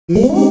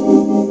These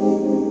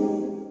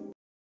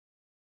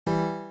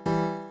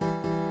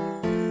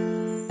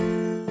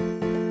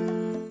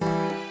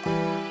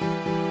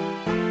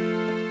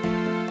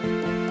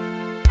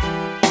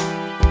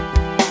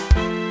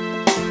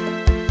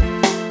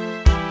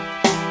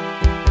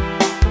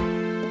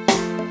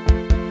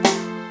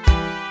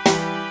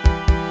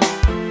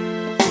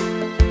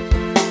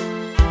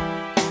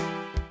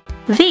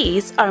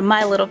are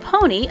My Little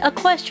Pony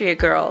Equestria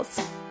girls,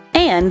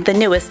 and the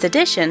newest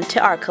addition to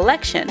our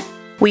collection.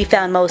 We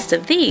found most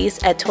of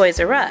these at Toys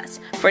R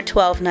Us for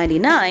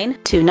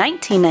 $12.99 to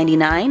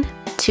 $19.99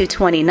 to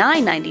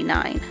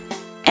 $29.99.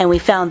 And we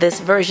found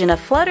this version of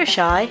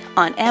Fluttershy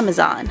on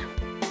Amazon.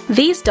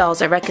 These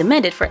dolls are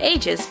recommended for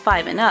ages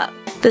 5 and up.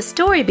 The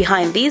story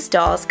behind these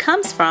dolls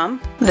comes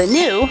from the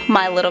new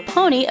My Little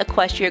Pony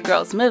Equestria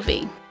Girls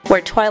movie,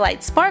 where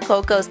Twilight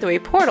Sparkle goes through a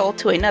portal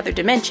to another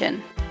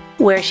dimension,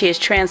 where she is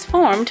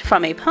transformed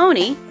from a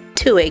pony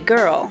to a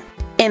girl.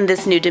 In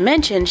this new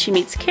dimension, she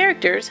meets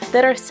characters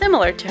that are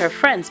similar to her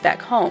friends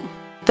back home.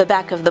 The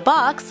back of the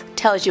box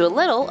tells you a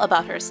little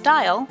about her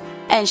style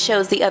and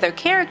shows the other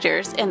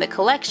characters in the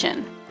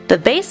collection. The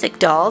basic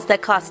dolls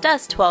that cost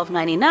us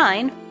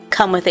 $12.99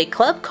 come with a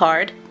club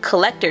card,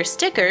 collector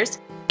stickers,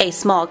 a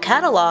small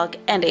catalog,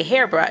 and a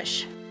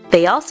hairbrush.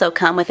 They also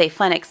come with a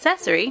fun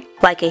accessory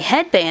like a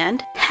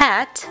headband,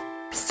 hat,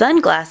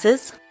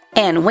 sunglasses,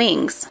 and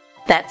wings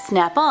that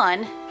snap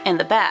on in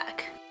the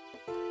back.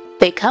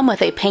 They come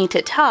with a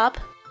painted top,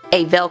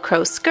 a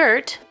Velcro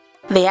skirt.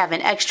 They have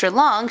an extra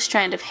long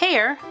strand of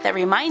hair that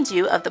reminds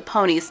you of the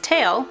pony's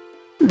tail.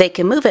 They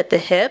can move at the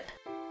hip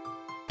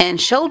and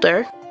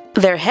shoulder.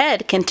 Their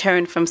head can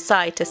turn from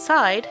side to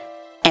side,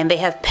 and they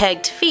have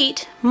pegged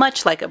feet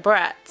much like a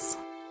brat's.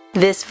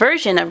 This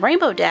version of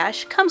Rainbow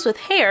Dash comes with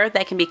hair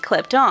that can be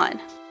clipped on.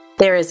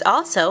 There is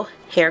also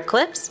hair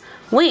clips,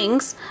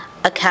 wings,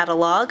 a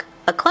catalog,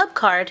 a club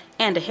card,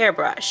 and a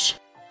hairbrush.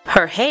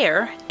 Her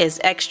hair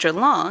is extra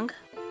long.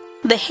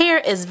 The hair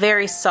is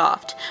very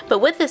soft, but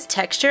with this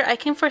texture I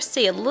can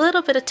foresee a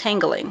little bit of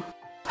tangling.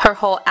 Her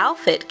whole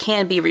outfit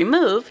can be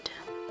removed,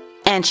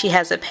 and she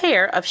has a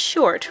pair of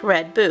short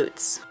red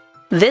boots.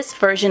 This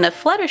version of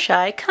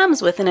Fluttershy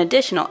comes with an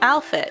additional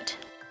outfit,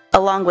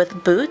 along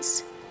with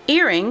boots,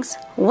 earrings,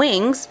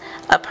 wings,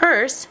 a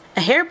purse,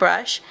 a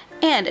hairbrush,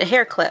 and a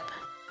hair clip.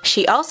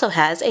 She also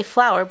has a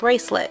flower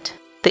bracelet.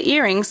 The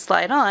earrings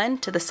slide on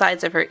to the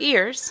sides of her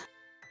ears.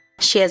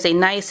 She has a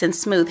nice and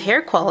smooth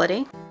hair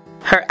quality.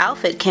 Her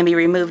outfit can be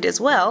removed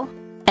as well,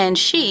 and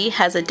she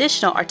has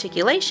additional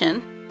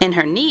articulation in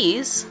her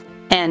knees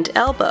and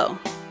elbow.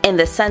 In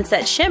the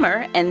Sunset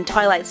Shimmer and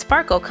Twilight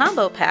Sparkle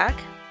combo pack,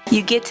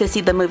 you get to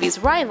see the movie's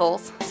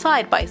rivals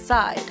side by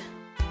side.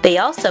 They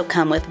also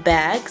come with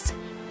bags,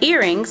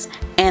 earrings,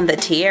 and the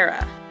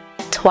tiara.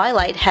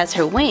 Twilight has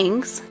her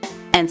wings,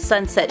 and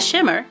Sunset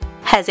Shimmer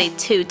has a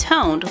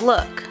two-toned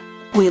look.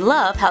 We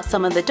love how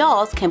some of the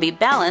dolls can be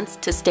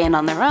balanced to stand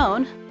on their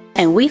own,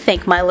 and we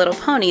think My Little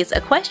Pony's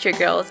Equestria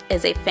Girls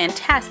is a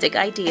fantastic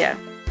idea,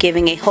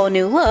 giving a whole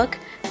new look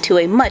to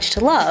a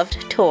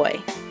much-loved toy.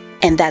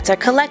 And that's our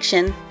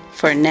collection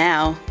for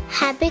now.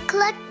 Happy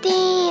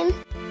collecting!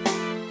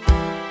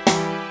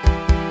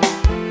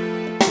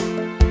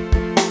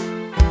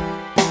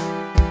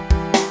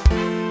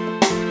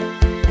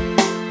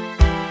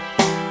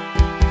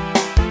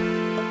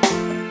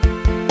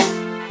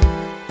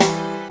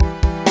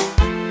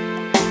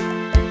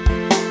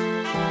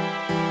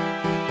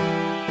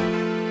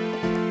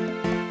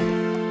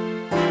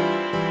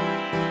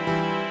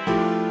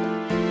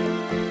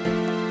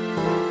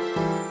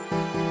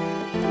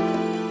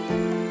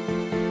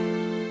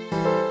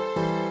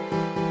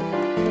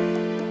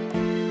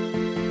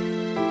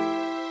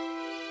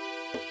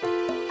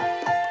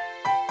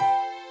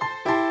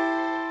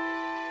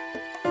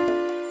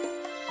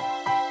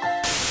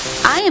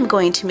 I am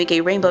going to make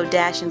a Rainbow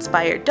Dash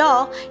inspired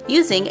doll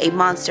using a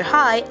Monster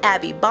High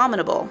Abby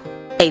Abominable,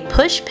 a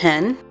push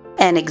pin,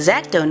 an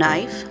X-Acto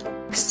knife,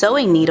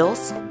 sewing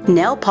needles,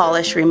 nail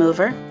polish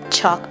remover,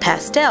 chalk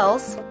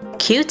pastels,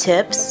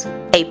 Q-tips,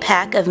 a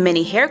pack of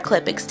mini hair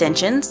clip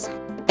extensions,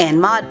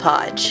 and Mod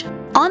Podge.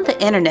 On the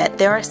internet,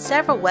 there are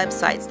several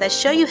websites that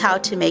show you how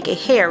to make a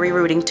hair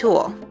rerouting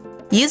tool.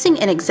 Using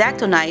an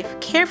X-Acto knife,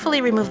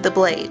 carefully remove the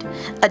blade.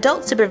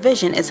 Adult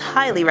supervision is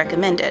highly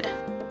recommended.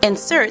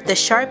 Insert the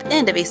sharp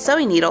end of a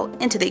sewing needle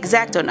into the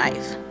X-Acto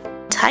knife.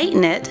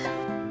 Tighten it.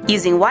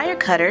 Using wire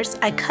cutters,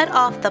 I cut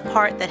off the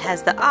part that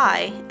has the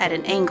eye at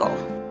an angle.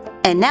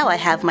 And now I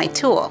have my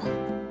tool.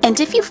 And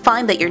if you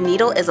find that your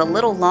needle is a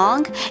little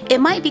long, it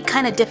might be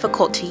kind of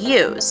difficult to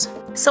use.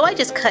 So I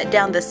just cut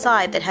down the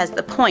side that has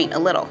the point a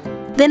little.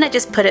 Then I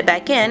just put it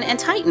back in and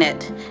tighten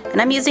it.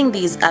 And I'm using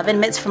these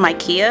oven mitts from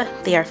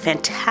IKEA. They are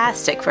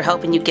fantastic for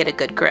helping you get a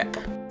good grip.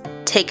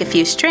 Take a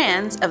few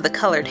strands of the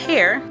colored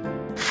hair,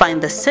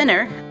 find the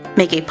center,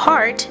 make a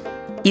part,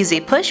 use a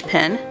push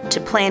pin to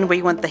plan where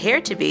you want the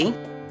hair to be,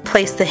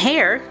 place the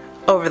hair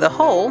over the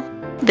hole,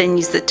 then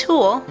use the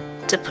tool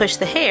to push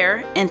the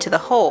hair into the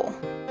hole.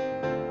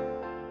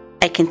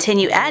 I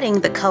continue adding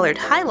the colored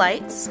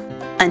highlights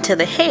until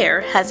the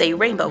hair has a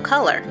rainbow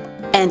color.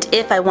 And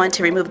if I want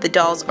to remove the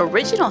doll's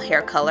original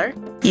hair color,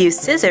 use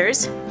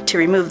scissors to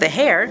remove the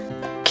hair,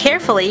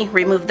 carefully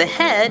remove the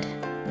head,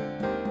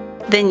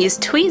 then use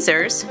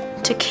tweezers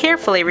to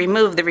carefully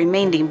remove the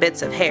remaining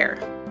bits of hair.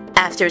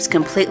 After it's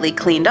completely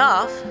cleaned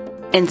off,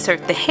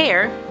 insert the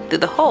hair through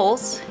the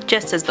holes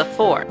just as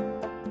before.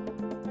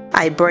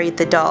 I braid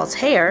the doll's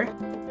hair.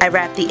 I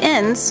wrap the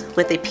ends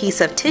with a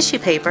piece of tissue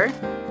paper,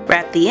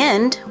 wrap the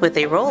end with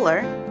a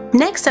roller.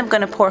 Next, I'm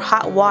going to pour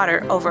hot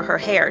water over her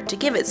hair to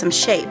give it some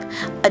shape.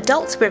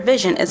 Adult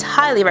supervision is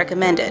highly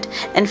recommended.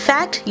 In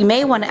fact, you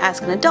may want to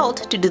ask an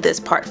adult to do this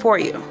part for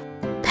you.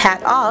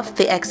 Pat off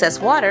the excess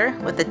water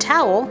with a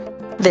towel,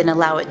 then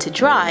allow it to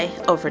dry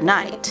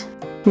overnight.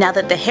 Now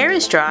that the hair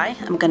is dry,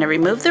 I'm going to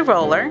remove the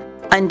roller,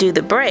 undo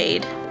the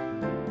braid,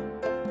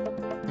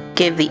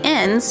 give the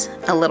ends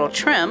a little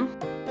trim,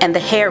 and the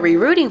hair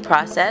rerooting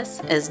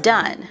process is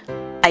done.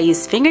 I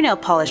use fingernail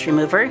polish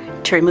remover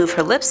to remove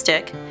her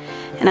lipstick,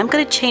 and I'm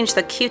going to change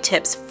the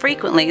Q-tips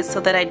frequently so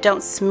that I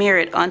don't smear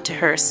it onto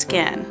her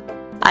skin.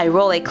 I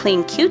roll a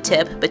clean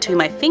Q-tip between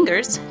my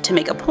fingers to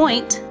make a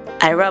point.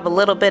 I rub a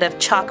little bit of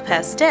chalk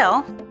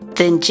pastel,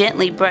 then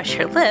gently brush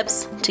her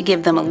lips to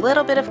give them a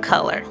little bit of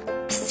color.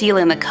 Seal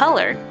in the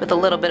color with a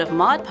little bit of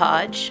Mod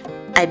Podge.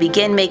 I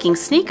begin making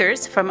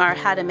sneakers from our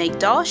How to Make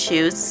Doll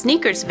Shoes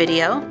sneakers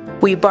video.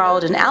 We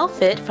borrowed an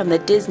outfit from the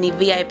Disney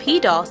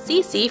VIP doll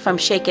Cece from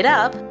Shake It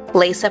Up,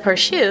 lace up her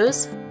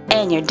shoes,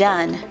 and you're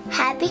done.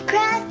 Happy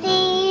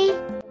crafting!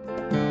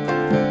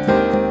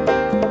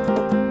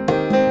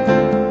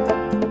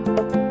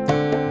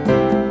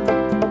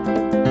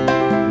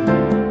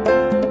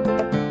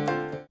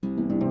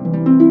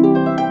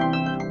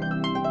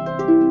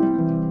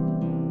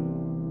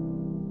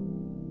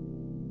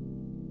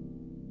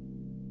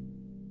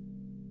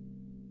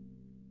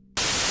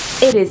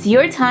 It is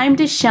your time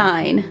to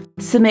shine.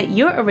 Submit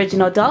your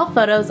original doll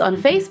photos on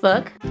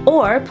Facebook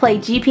or play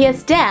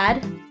GPS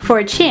Dad for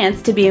a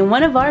chance to be in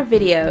one of our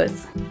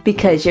videos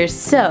because you're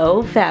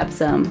so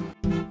fabsome.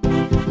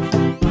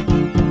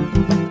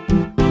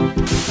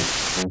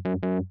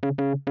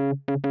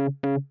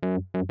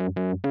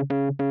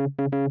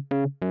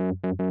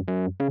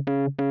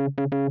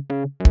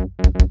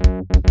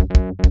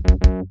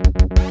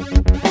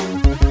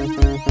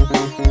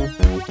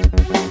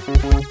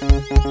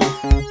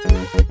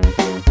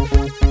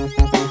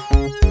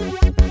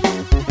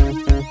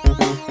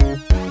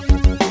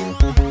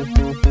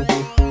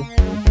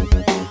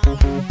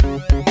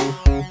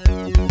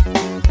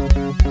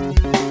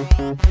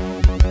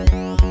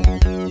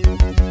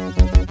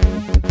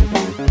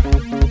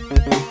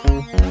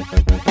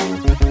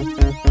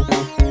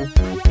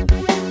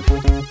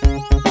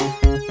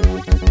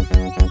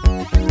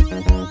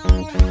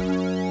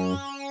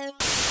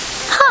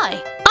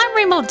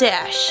 Rainbow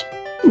Dash.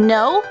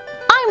 No,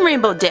 I'm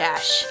Rainbow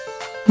Dash.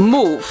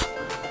 Move.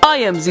 I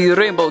am the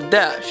Rainbow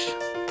Dash.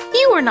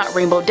 You are not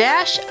Rainbow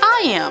Dash,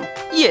 I am.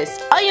 Yes,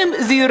 I am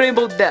the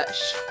Rainbow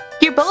Dash.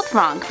 You're both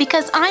wrong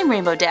because I'm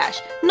Rainbow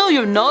Dash. No,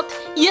 you're not.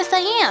 Yes, I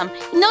am.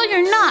 No,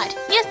 you're not.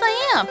 Yes,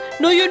 I am.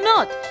 No, you're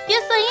not.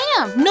 Yes, I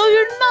am. No,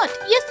 you're not.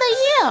 Yes,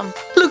 I am.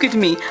 Look at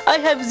me. I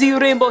have the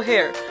rainbow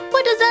hair.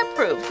 What does that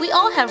prove? We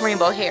all have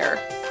rainbow hair.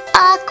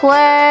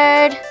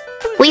 Awkward.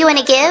 We want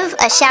to give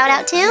a shout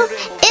out to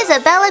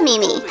Isabella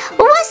Mimi.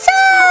 What's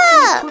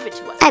up?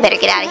 I better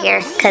get out of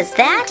here, because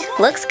that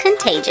looks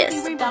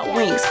contagious. Without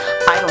wings.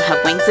 I don't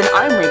have wings and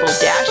I'm Rainbow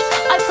Dash.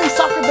 I play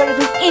soccer better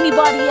than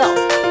anybody else.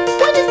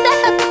 What does that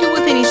have to do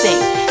with anything?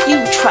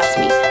 You trust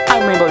me.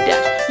 I'm Rainbow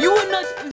Dash.